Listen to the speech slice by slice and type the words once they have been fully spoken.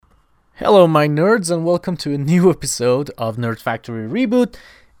Hello, my nerds, and welcome to a new episode of Nerd Factory Reboot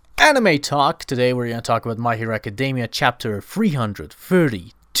Anime Talk. Today, we're going to talk about My Hero Academia Chapter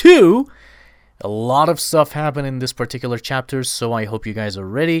 332. A lot of stuff happened in this particular chapter, so I hope you guys are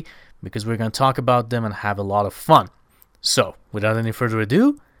ready because we're going to talk about them and have a lot of fun. So, without any further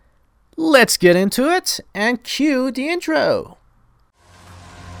ado, let's get into it and cue the intro.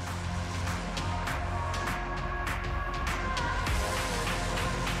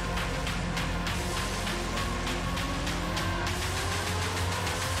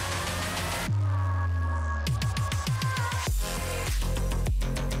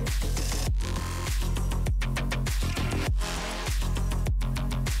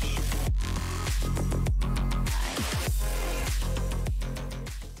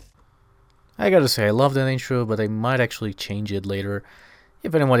 I gotta say, I love that intro, but I might actually change it later.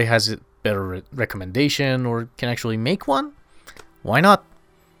 If anybody has a better recommendation or can actually make one, why not?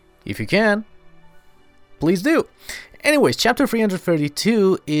 If you can, please do. Anyways, chapter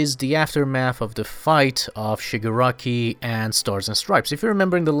 332 is the aftermath of the fight of Shigaraki and Stars and Stripes. If you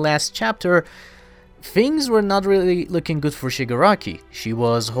remember in the last chapter, things were not really looking good for Shigaraki. She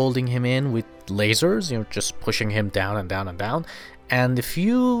was holding him in with lasers, just pushing him down and down and down. And a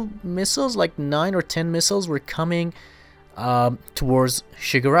few missiles, like 9 or 10 missiles, were coming towards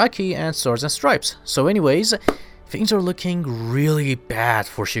Shigaraki and Stars and Stripes. So anyways, things are looking really bad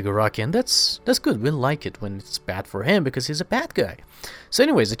for Shigaraki, and that's good. We like it when it's bad for him because he's a bad guy. So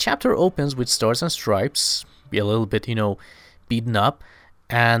anyways, the chapter opens with Stars and Stripes, a little bit, beaten up,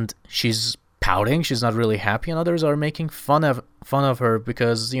 and she's pouting. She's not really happy, and others are making fun of her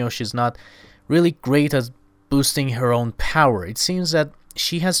because, she's not really great at boosting her own power. It seems that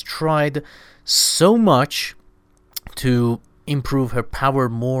she has tried so much to improve her power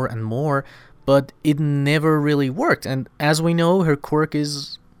more and more, but it never really worked. And as we know, her quirk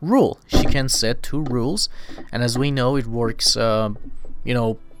is rule. She can set 2 rules, and as we know, it works better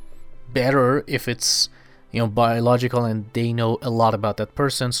if it's biological and they know a lot about that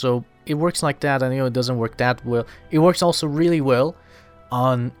person. So it works like that, and it doesn't work that well. It works also really well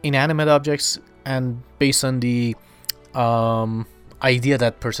on inanimate objects and based on the idea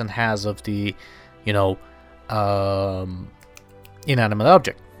that person has of the inanimate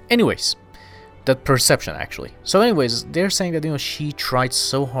object. Anyways, that perception actually. So anyways, they're saying that she tried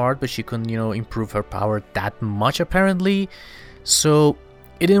so hard but she couldn't improve her power that much apparently, so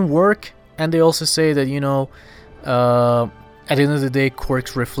it didn't work. And they also say that at the end of the day,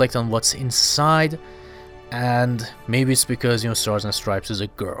 quirks reflect on what's inside, and maybe it's because Stars and Stripes is a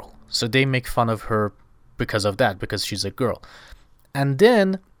girl. So they make fun of her because of that, because she's a girl. And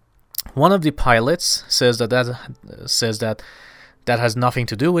then one of the pilots says that has nothing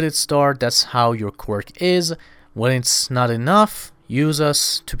to do with it, Star. That's how your quirk is. When it's not enough, use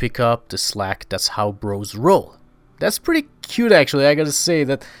us to pick up the slack. That's how bros roll. That's pretty cute, actually. I gotta say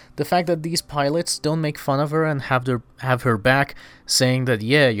that the fact that these pilots don't make fun of her and have her back, saying that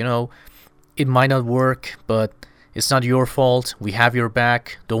it might not work, but it's not your fault. We have your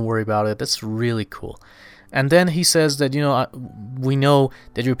back. Don't worry about it. That's really cool. And then he says that, we know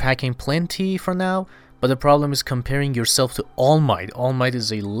that you're packing plenty for now, but the problem is comparing yourself to All Might. All Might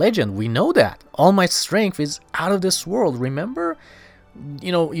is a legend. We know that. All Might's strength is out of this world. Remember,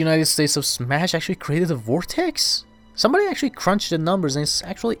 United States of Smash actually created a vortex? Somebody actually crunched the numbers, and it's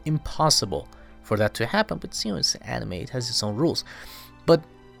actually impossible for that to happen. But, it's anime. It has its own rules. But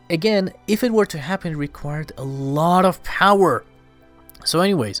again, if it were to happen, it required a lot of power. So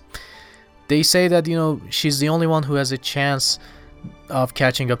anyways, they say that, she's the only one who has a chance of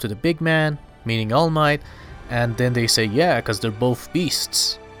catching up to the big man, meaning All Might. And then they say, yeah, because they're both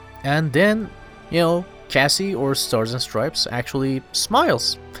beasts. And then, Cassie or Stars and Stripes actually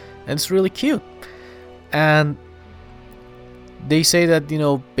smiles. And it's really cute. And they say that,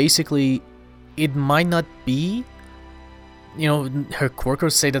 basically, it might not be her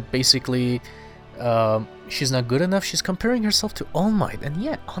quirkers say that basically she's not good enough. She's comparing herself to All Might, and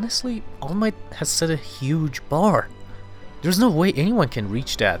yeah, honestly, All Might has set a huge bar. There's no way anyone can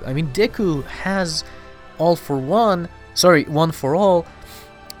reach that. I mean, Deku has One for All,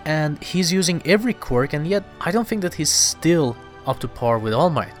 and he's using every quirk, and yet I don't think that he's still up to par with All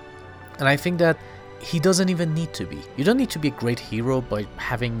Might. And I think that he doesn't even need to be. You don't need to be a great hero by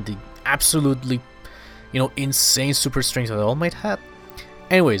having the absolutely insane super strength that All Might had.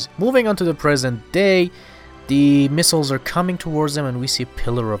 Anyways, moving on to the present day, the missiles are coming towards them, and we see a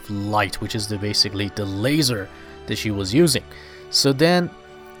pillar of light, which is basically the laser that she was using. So then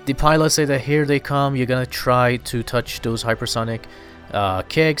the pilots say that here they come, you're gonna try to touch those hypersonic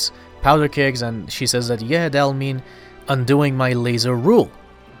kegs, powder kegs, and she says that, yeah, that'll mean undoing my laser rule.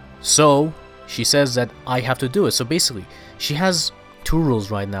 So she says that I have to do it. So basically, she has two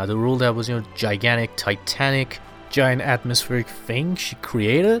rules right now. The rule that was, gigantic, titanic, giant atmospheric thing she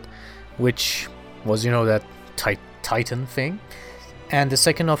created, which was, that Titan thing. And the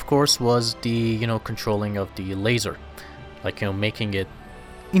second, of course, was the, controlling of the laser. Like, making it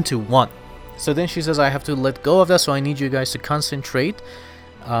into one. So then she says, I have to let go of that, so I need you guys to concentrate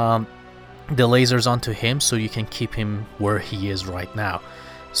the lasers onto him so you can keep him where he is right now.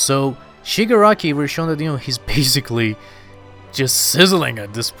 So Shigaraki, we're shown that, he's basically just sizzling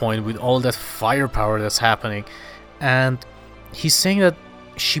at this point with all that firepower that's happening. And he's saying that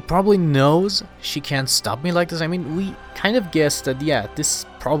she probably knows she can't stop me like this. I mean, we kind of guessed that, yeah, this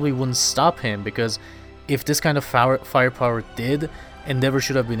probably wouldn't stop him, because if this kind of firepower did, Endeavor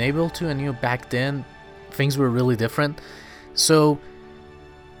should have been able to, and back then things were really different. So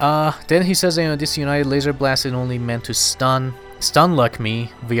then he says, this United Laser Blast is only meant to stun luck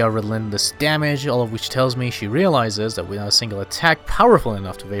me via relentless damage, all of which tells me she realizes that without a single attack powerful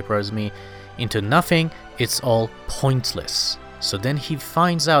enough to vaporize me into nothing, it's all pointless. So then he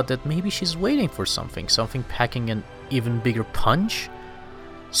finds out that maybe she's waiting for something packing an even bigger punch.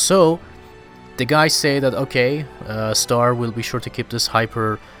 So the guys say that, okay, Star will be sure to keep this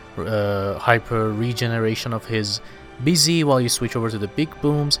hyper regeneration of his busy while you switch over to the big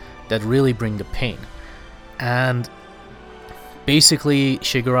booms that really bring the pain. And basically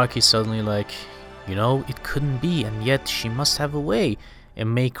Shigaraki suddenly like, it couldn't be, and yet she must have a way, a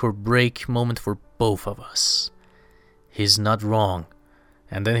make or break moment for both of us. He's not wrong.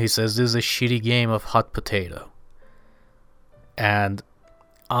 And then he says, this is a shitty game of hot potato. And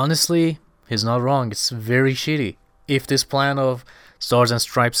honestly, he's not wrong. It's very shitty. If this plan of Stars and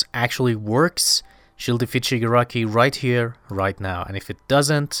Stripes actually works, she'll defeat Shigaraki right here, right now. And if it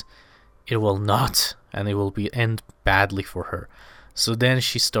doesn't, it will not. And it will end badly for her. So then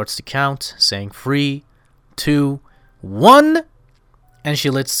she starts to count, saying 3, 2, 1. And she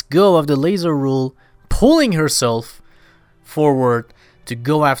lets go of the laser rule, pulling herself forward to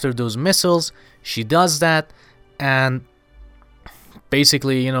go after those missiles. She does that, and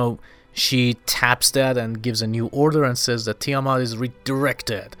basically, she taps that and gives a new order and says that Tiamat is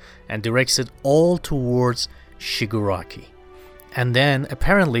redirected, and directs it all towards Shigaraki. And then,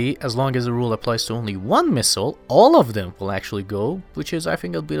 apparently, as long as the rule applies to only one missile, all of them will actually go, which is, I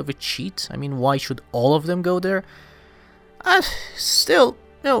think, a bit of a cheat. I mean, why should all of them go there? Still,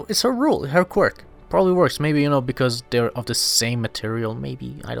 it's her rule, her quirk. Probably works. Maybe, because they're of the same material,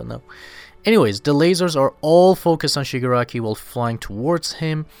 maybe, I don't know. Anyways, the lasers are all focused on Shigaraki while flying towards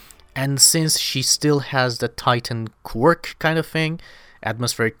him. And since she still has the Titan quirk kind of thing,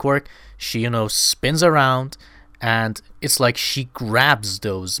 atmospheric quirk, she, spins around, and it's like she grabs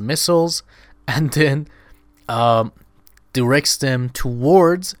those missiles and then directs them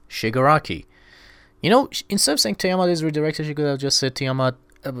towards Shigaraki. Instead of saying Tiamat is redirected, she could have just said Tiamat,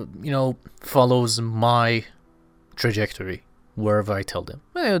 follows my trajectory wherever I tell them.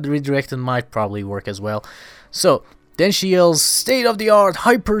 Well, redirected might probably work as well. So then she yells, state-of-the-art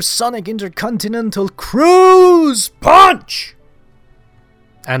hypersonic intercontinental cruise punch!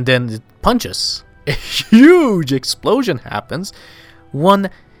 And then it punches. A huge explosion happens. One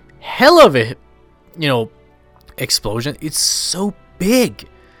hell of a, explosion. It's so big.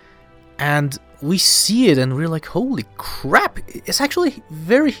 And we see it and we're like, holy crap. It's actually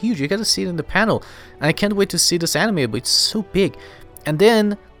very huge. You gotta see it in the panel. And I can't wait to see this anime, but it's so big. And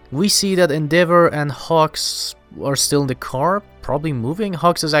then we see that Endeavor and Hawks are still in the car, probably moving.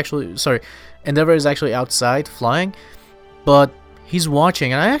 Endeavor is actually outside flying, but he's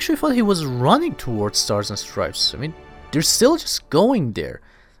watching, and I actually thought he was running towards Stars and Stripes. I mean, they're still just going there.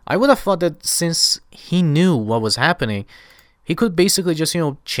 I would have thought that since he knew what was happening, he could basically just,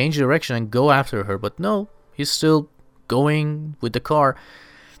 change direction and go after her, but no, he's still going with the car.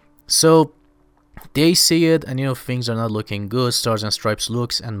 So they see it, and things are not looking good. Stars and Stripes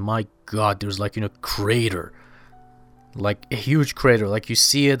looks, and my god, there's like, crater. Like a huge crater. Like you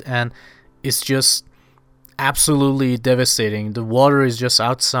see it, and it's just absolutely devastating. The water is just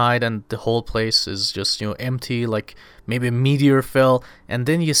outside, and the whole place is just, empty. Like maybe a meteor fell, and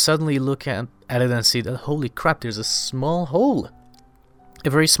then you suddenly look at it and see that, holy crap, there's a small hole. A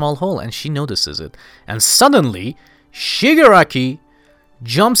very small hole, and she notices it. And suddenly, Shigaraki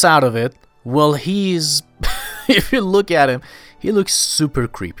jumps out of it. Well, he's... if you look at him, he looks super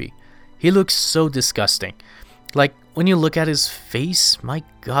creepy. He looks so disgusting. Like, when you look at his face, my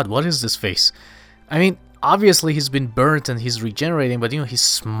god, what is this face? I mean, obviously he's been burnt and he's regenerating, but he's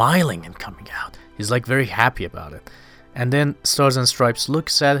smiling and coming out. He's like very happy about it. And then Stars and Stripes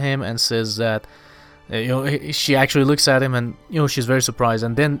looks at him and says that She actually looks at him and, she's very surprised.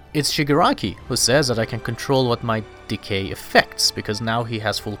 And then it's Shigaraki who says that I can control what my decay affects, because now he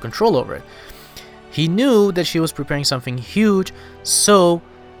has full control over it. He knew that she was preparing something huge, so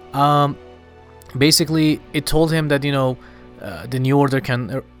basically it told him that, the New Order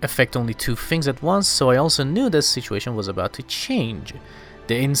can affect only 2 things at once, so I also knew the situation was about to change.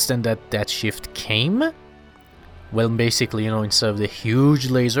 The instant that shift came, well, basically, instead of the huge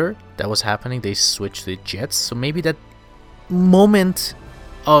laser that was happening, they switched to jets. So maybe that moment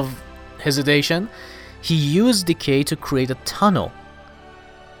of hesitation, he used decay to create a tunnel.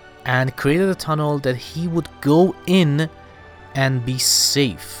 And created a tunnel that he would go in and be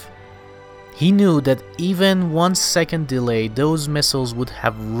safe. He knew that even 1 second delay, those missiles would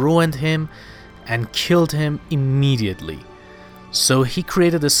have ruined him and killed him immediately. So he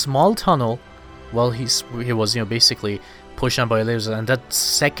created a small tunnel while he was, basically pushed on by lasers, and that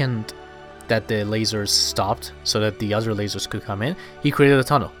second that the lasers stopped so that the other lasers could come in, he created a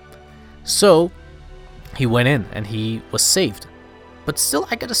tunnel. So he went in and he was saved. But still,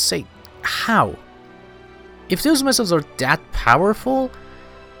 I gotta say, how? If those missiles are that powerful,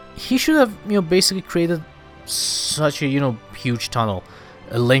 he should have, basically created such a, huge tunnel,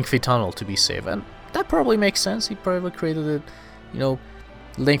 a lengthy tunnel to be safe. And that probably makes sense. He probably created a,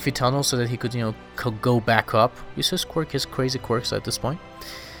 lengthy tunnel so that he could, go back up. Use his crazy quirks at this point.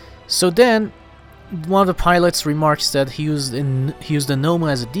 So then, one of the pilots remarks that he used the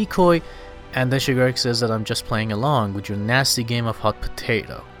Nomu as a decoy, and then Shigaraki says that I'm just playing along with your nasty game of hot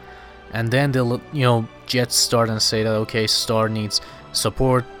potato. And then they'll, jets start and say that, okay, Star needs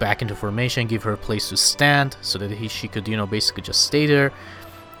support, back into formation, give her a place to stand so that she could, basically just stay there.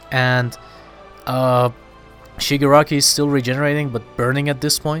 And Shigaraki is still regenerating but burning at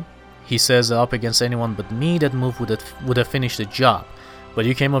this point. He says up against anyone but me, that move would have finished the job. But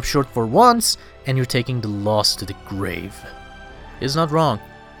you came up short for once, and you're taking the loss to the grave. It's not wrong.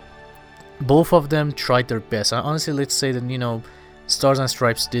 Both of them tried their best. And honestly, let's say that, Stars and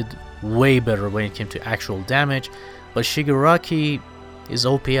Stripes did way better when it came to actual damage. But Shigaraki is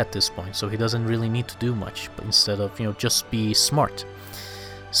OP at this point, so he doesn't really need to do much. But instead of, just be smart.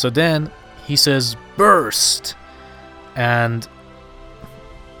 So then he says, burst! And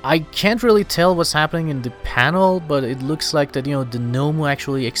I can't really tell what's happening in the panel, but it looks like that, the Nomu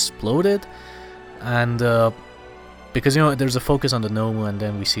actually exploded. And because, there's a focus on the Nomu and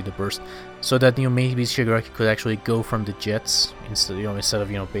then we see the burst. So that, maybe Shigaraki could actually go from the jets instead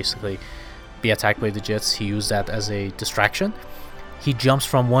of, basically be attacked by the jets. He used that as a distraction. He jumps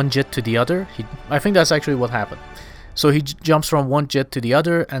from one jet to the other. I think that's actually what happened. So he jumps from one jet to the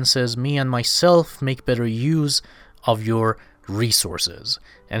other and says, me and myself make better use of your resources.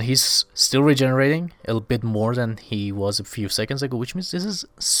 And he's still regenerating a little bit more than he was a few seconds ago, which means this is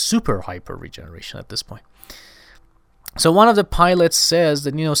super hyper regeneration at this point. So one of the pilots says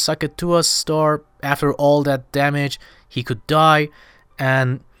that, Sakatua's Star, after all that damage, he could die.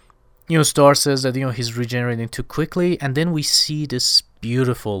 And, Star says that, he's regenerating too quickly. And then we see this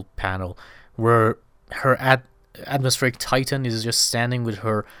beautiful panel where her atmospheric titan is just standing with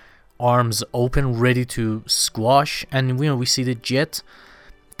her arms open, ready to squash. And, we see the jet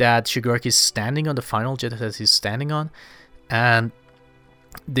that Shigaraki is standing on, the final jet that he's standing on. And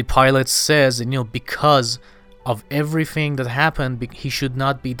the pilot says that, because of everything that happened, he should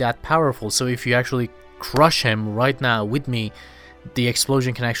not be that powerful. So if you actually crush him right now with me, the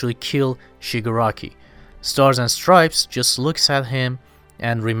explosion can actually kill Shigaraki. Stars and Stripes just looks at him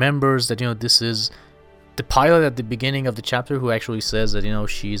and remembers that, this is the pilot at the beginning of the chapter who actually says that,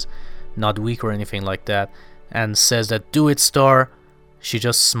 she's not weak or anything like that, and says that, do it, Star. She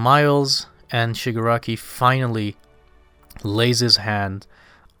just smiles, and Shigaraki finally lays his hand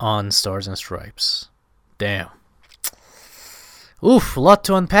on Stars and Stripes. Damn. Oof, a lot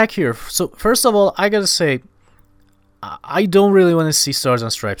to unpack here. So, first of all, I gotta say, I don't really want to see Stars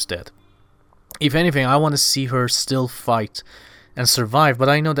and Stripes dead. If anything, I want to see her still fight and survive, but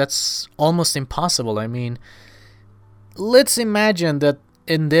I know that's almost impossible. I mean, let's imagine that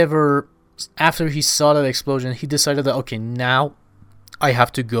Endeavor, after he saw that explosion, he decided that, okay, now I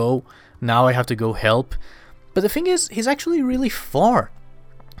have to go. Now I have to go help. But the thing is, he's actually really far.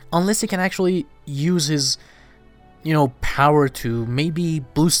 Unless he can actually use his, power to maybe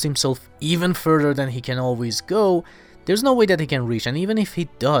boost himself even further than he can always go, there's no way that he can reach. And even if he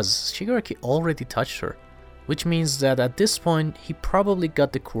does, Shigaraki already touched her. Which means that at this point, he probably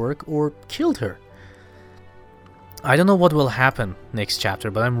got the quirk or killed her. I don't know what will happen next chapter,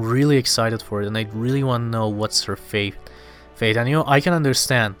 but I'm really excited for it. And I really want to know what's her fate. And I can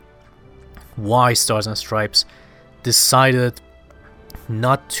understand why Stars and Stripes decided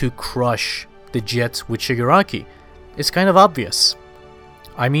not to crush the jet with Shigaraki? It's kind of obvious.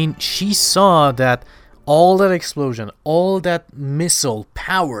 I mean, she saw that all that explosion, all that missile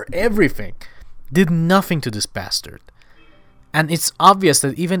power, everything did nothing to this bastard. And it's obvious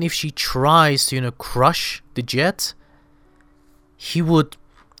that even if she tries to, crush the jet, he would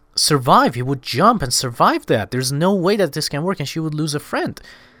survive. He would jump and survive that. There's no way that this can work, and she would lose a friend.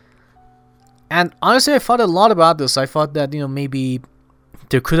 And honestly, I thought a lot about this. I thought that, maybe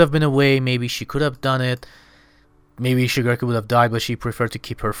there could have been a way. Maybe she could have done it. Maybe Shigaraki would have died, but she preferred to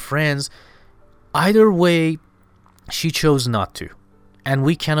keep her friends. Either way, she chose not to. And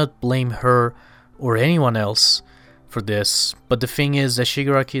we cannot blame her or anyone else for this. But the thing is that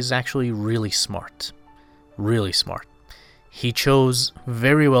Shigaraki is actually really smart. Really smart. He chose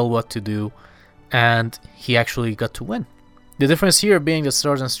very well what to do, and he actually got to win. The difference here being that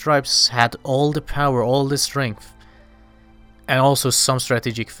Stars and Stripes had all the power, all the strength, and also some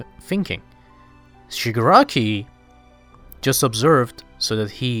strategic thinking. Shigaraki just observed so that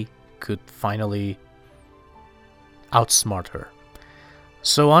he could finally outsmart her.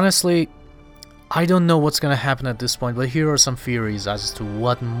 So honestly, I don't know what's gonna happen at this point, but here are some theories as to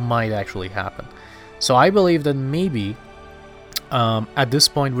what might actually happen. So I believe that maybe at this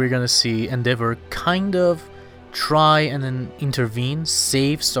point we're gonna see Endeavor kind of try and then intervene,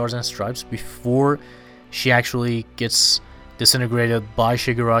 save Stars and Stripes before she actually gets disintegrated by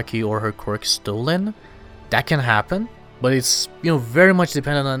Shigaraki or her quirk stolen. That can happen, but it's very much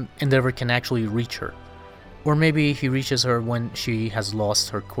dependent on Endeavor can actually reach her. Or maybe he reaches her when she has lost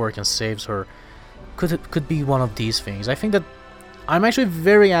her quirk and saves her. Could be one of these things. I think that I'm actually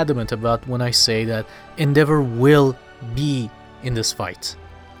very adamant about when I say that Endeavor will be in this fight.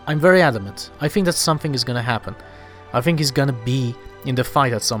 I'm very adamant. I think that something is gonna happen. I think he's gonna be in the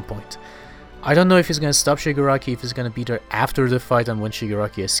fight at some point. I don't know if he's gonna stop Shigaraki, if he's gonna be there after the fight and when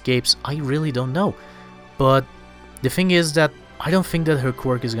Shigaraki escapes. I really don't know. But the thing is that I don't think that her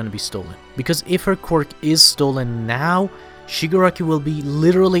quirk is gonna be stolen. Because if her quirk is stolen now, Shigaraki will be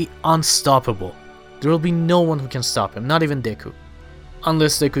literally unstoppable. There will be no one who can stop him, not even Deku.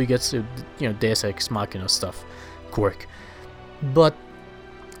 Unless Deku gets, Deus Ex Machina stuff, quirk. But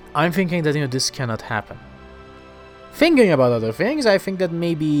I'm thinking that, this cannot happen. Thinking about other things, I think that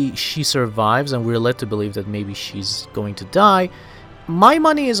maybe she survives and we're led to believe that maybe she's going to die. My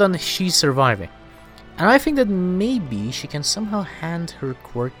money is on she surviving. And I think that maybe she can somehow hand her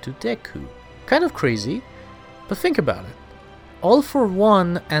quirk to Deku. Kind of crazy, but think about it. All for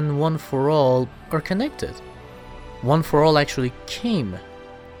One and One for All are connected. One for All actually came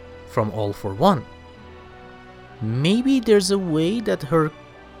from All for One. Maybe there's a way that her,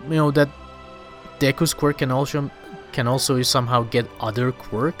 that Deku's quirk can also somehow get other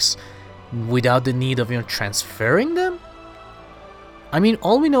quirks without the need of transferring them. I mean,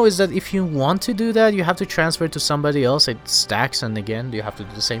 all we know is that if you want to do that, you have to transfer it to somebody else. It stacks, and again, you have to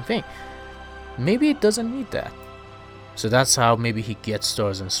do the same thing. Maybe it doesn't need that. So that's how maybe he gets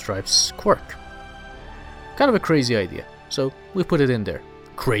Stars and Stripes' quirk. Kind of a crazy idea. So we put it in there.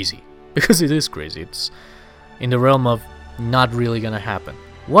 Crazy. Because it is crazy. It's in the realm of not really gonna happen.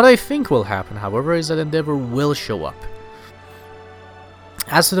 What I think will happen, however, is that Endeavor will show up.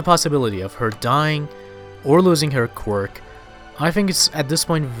 As to the possibility of her dying or losing her quirk, I think it's at this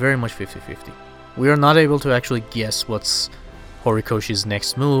point very much 50-50. We are not able to actually guess what's Horikoshi's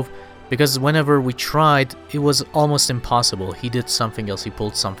next move, because whenever we tried, it was almost impossible. He did something else, he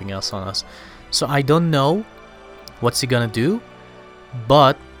pulled something else on us. So I don't know what's he gonna do,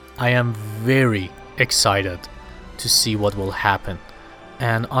 but I am very excited to see what will happen.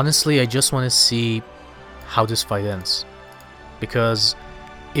 And honestly, I just want to see how this fight ends. Because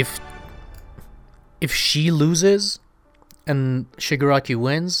if she loses and Shigaraki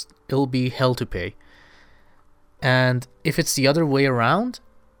wins, it'll be hell to pay. And if it's the other way around,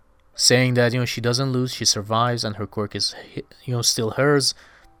 saying that she doesn't lose, she survives, and her quirk is still hers,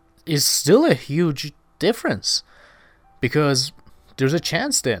 is still a huge difference. Because there's a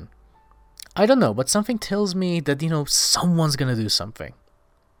chance then. I don't know, but something tells me that someone's gonna do something.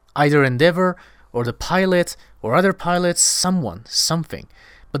 Either Endeavor or the pilot or other pilots, something.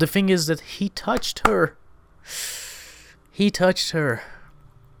 But the thing is that he touched her. He touched her.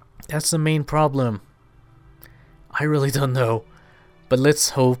 That's the main problem. I really don't know. But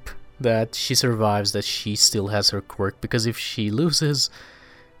let's hope that she survives, that she still has her quirk, because if she loses,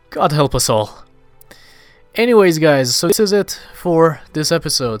 God help us all. Anyways, guys, so this is it for this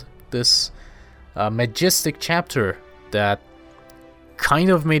episode. This majestic chapter that kind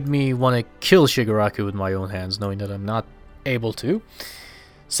of made me want to kill Shigaraki with my own hands, knowing that I'm not able to.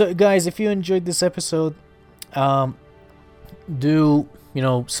 So guys, if you enjoyed this episode, do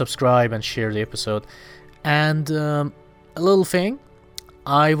subscribe and share the episode. And a little thing,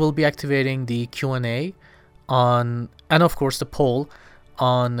 I will be activating the Q&A and of course the poll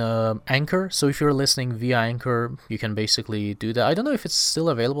on Anchor. So if you're listening via Anchor, you can basically do that. I don't know if it's still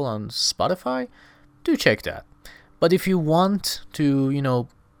available on Spotify. Do check that. But if you want to,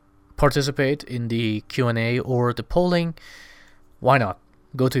 participate in the Q&A or the polling, why not?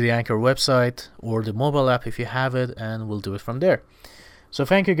 Go to the Anchor website or the mobile app if you have it, and we'll do it from there. So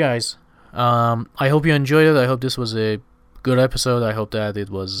thank you guys. I hope you enjoyed it. I hope this was a good episode. I hope that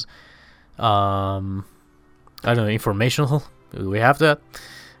it was, informational. We have that.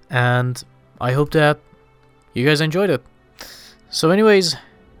 And I hope that you guys enjoyed it. So anyways,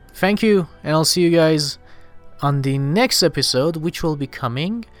 thank you, and I'll see you guys on the next episode, which will be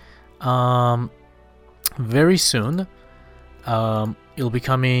coming very soon. It'll be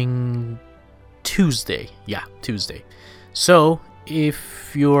coming Tuesday. Yeah, Tuesday. So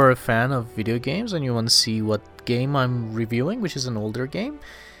if you're a fan of video games and you want to see what game I'm reviewing, which is an older game,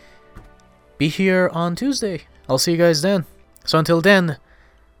 be here on Tuesday. I'll see you guys then. So until then,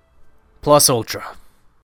 Plus Ultra.